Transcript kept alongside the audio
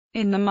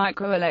In the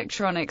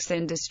microelectronics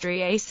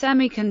industry, a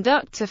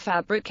semiconductor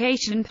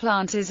fabrication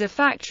plant is a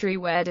factory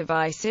where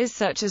devices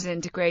such as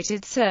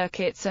integrated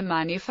circuits are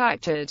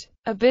manufactured.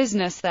 A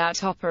business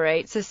that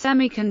operates a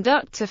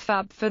semiconductor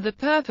fab for the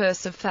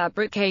purpose of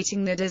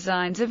fabricating the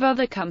designs of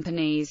other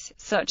companies,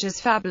 such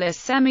as fabless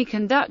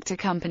semiconductor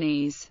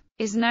companies,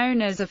 is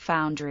known as a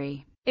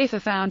foundry. If a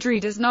foundry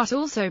does not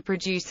also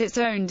produce its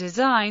own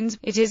designs,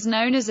 it is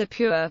known as a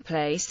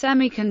pure-play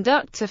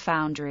semiconductor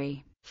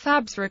foundry.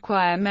 Fabs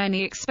require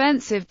many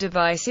expensive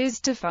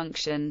devices to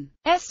function.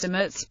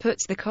 Estimates put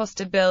the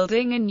cost of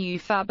building a new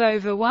fab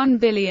over $1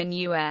 billion,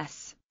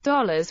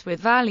 with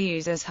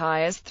values as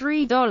high as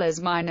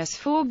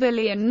 $3-4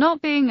 billion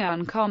not being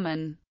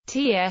uncommon.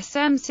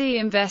 TSMC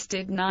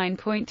invested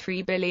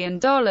 $9.3 billion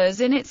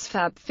in its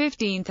Fab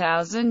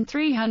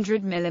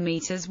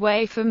 15,300mm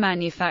wafer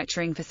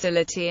manufacturing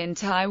facility in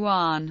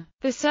Taiwan.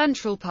 The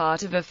central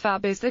part of a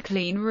fab is the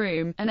clean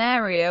room, an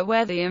area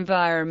where the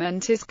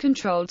environment is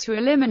controlled to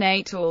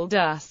eliminate all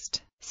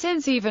dust.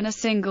 Since even a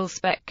single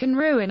speck can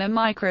ruin a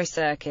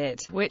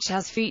microcircuit, which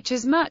has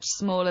features much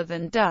smaller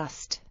than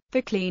dust,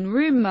 the clean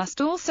room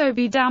must also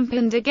be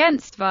dampened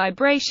against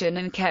vibration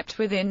and kept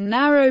within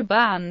narrow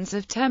bands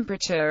of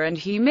temperature and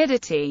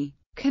humidity.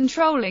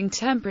 Controlling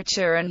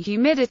temperature and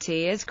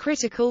humidity is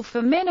critical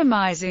for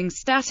minimizing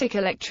static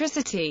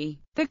electricity.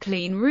 The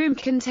clean room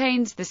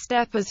contains the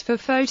steppers for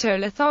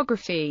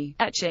photolithography,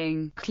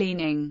 etching,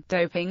 cleaning,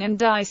 doping and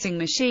dicing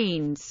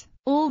machines.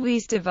 All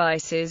these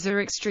devices are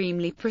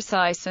extremely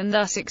precise and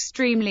thus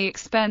extremely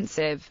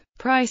expensive.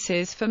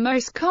 Prices for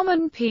most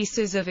common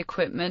pieces of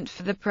equipment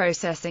for the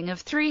processing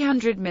of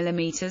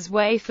 300mm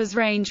wafers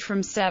range from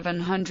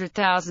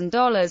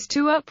 $700,000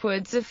 to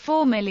upwards of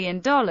 $4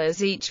 million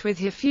each, with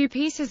a few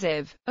pieces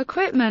of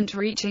equipment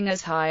reaching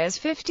as high as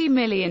 $50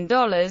 million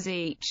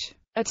each.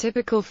 A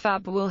typical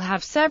fab will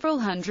have several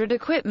hundred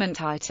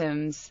equipment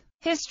items.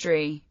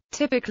 History.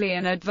 Typically,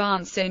 an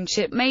advance in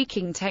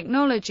chip-making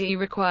technology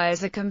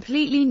requires a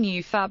completely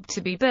new fab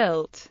to be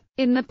built.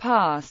 In the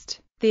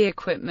past, the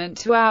equipment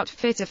to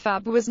outfit a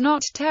fab was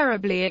not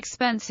terribly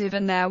expensive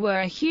and there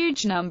were a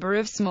huge number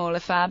of smaller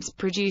fabs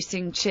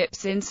producing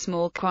chips in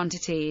small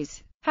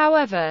quantities.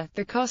 However,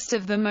 the cost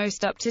of the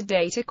most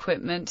up-to-date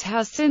equipment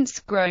has since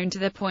grown to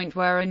the point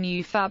where a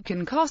new fab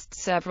can cost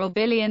several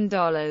 $billion.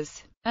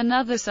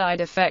 Another side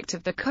effect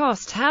of the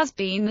cost has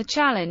been the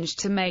challenge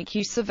to make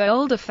use of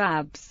older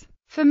fabs.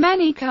 For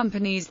many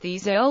companies,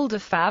 these older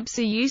fabs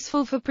are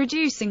useful for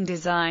producing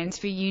designs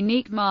for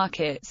unique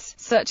markets,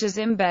 such as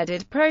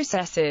embedded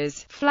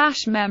processors,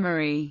 flash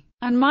memory,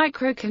 and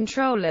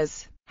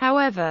microcontrollers.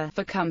 However,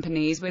 for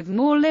companies with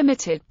more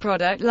limited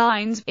product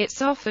lines,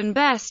 it's often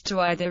best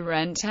to either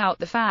rent out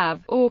the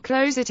fab, or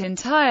close it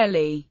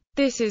entirely.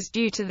 This is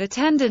due to the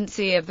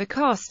tendency of the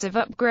cost of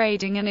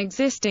upgrading an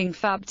existing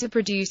fab to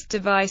produce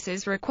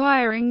devices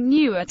requiring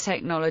newer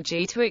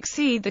technology to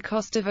exceed the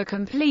cost of a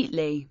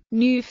completely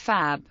new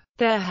fab.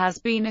 There has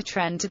been a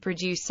trend to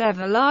produce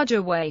ever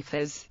larger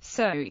wafers,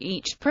 so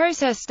each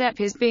process step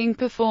is being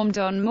performed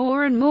on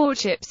more and more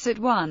chips at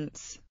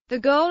once. The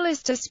goal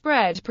is to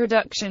spread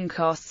production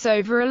costs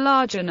over a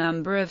larger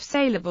number of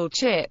saleable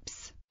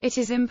chips. It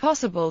is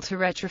impossible to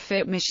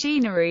retrofit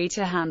machinery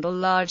to handle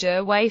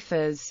larger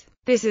wafers.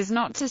 This is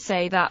not to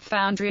say that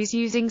foundries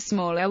using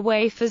smaller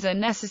wafers are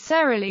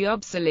necessarily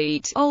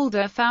obsolete.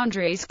 Older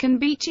foundries can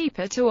be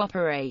cheaper to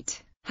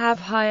operate, have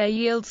higher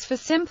yields for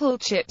simple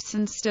chips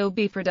and still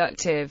be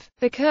productive.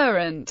 The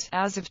current,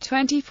 as of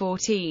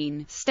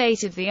 2014,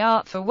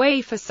 state-of-the-art for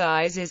wafer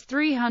size is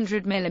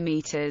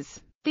 300mm.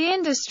 The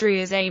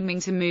industry is aiming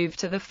to move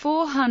to the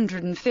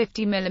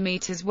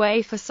 450mm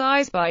wafer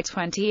size by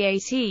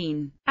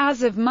 2018.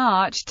 As of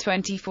March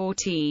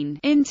 2014,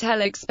 Intel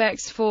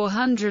expects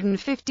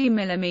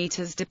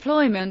 450mm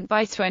deployment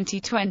by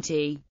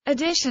 2020.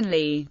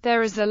 Additionally,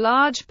 there is a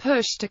large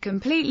push to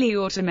completely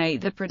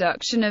automate the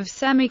production of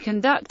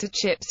semiconductor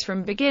chips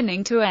from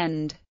beginning to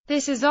end.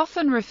 This is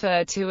often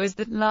referred to as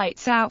the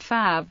lights-out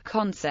fab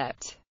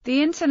concept.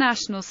 The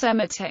International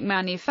Semitech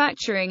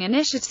Manufacturing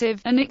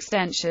Initiative, an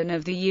extension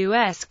of the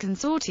U.S.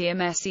 consortium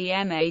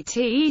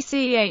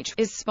SEMATECH,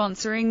 is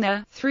sponsoring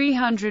the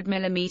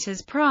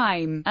 300mm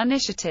Prime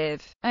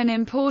initiative. An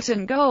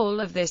important goal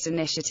of this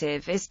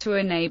initiative is to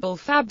enable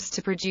fabs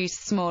to produce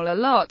smaller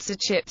lots of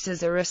chips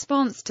as a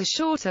response to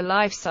shorter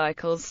life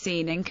cycles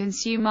seen in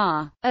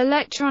consumer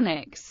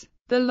electronics.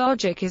 The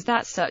logic is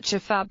that such a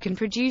fab can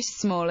produce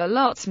smaller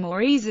lots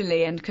more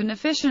easily and can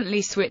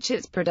efficiently switch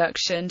its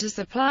production to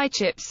supply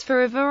chips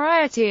for a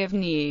variety of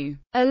new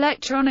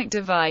electronic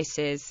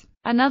devices.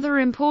 Another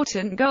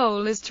important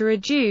goal is to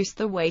reduce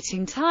the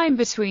waiting time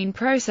between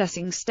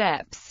processing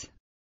steps.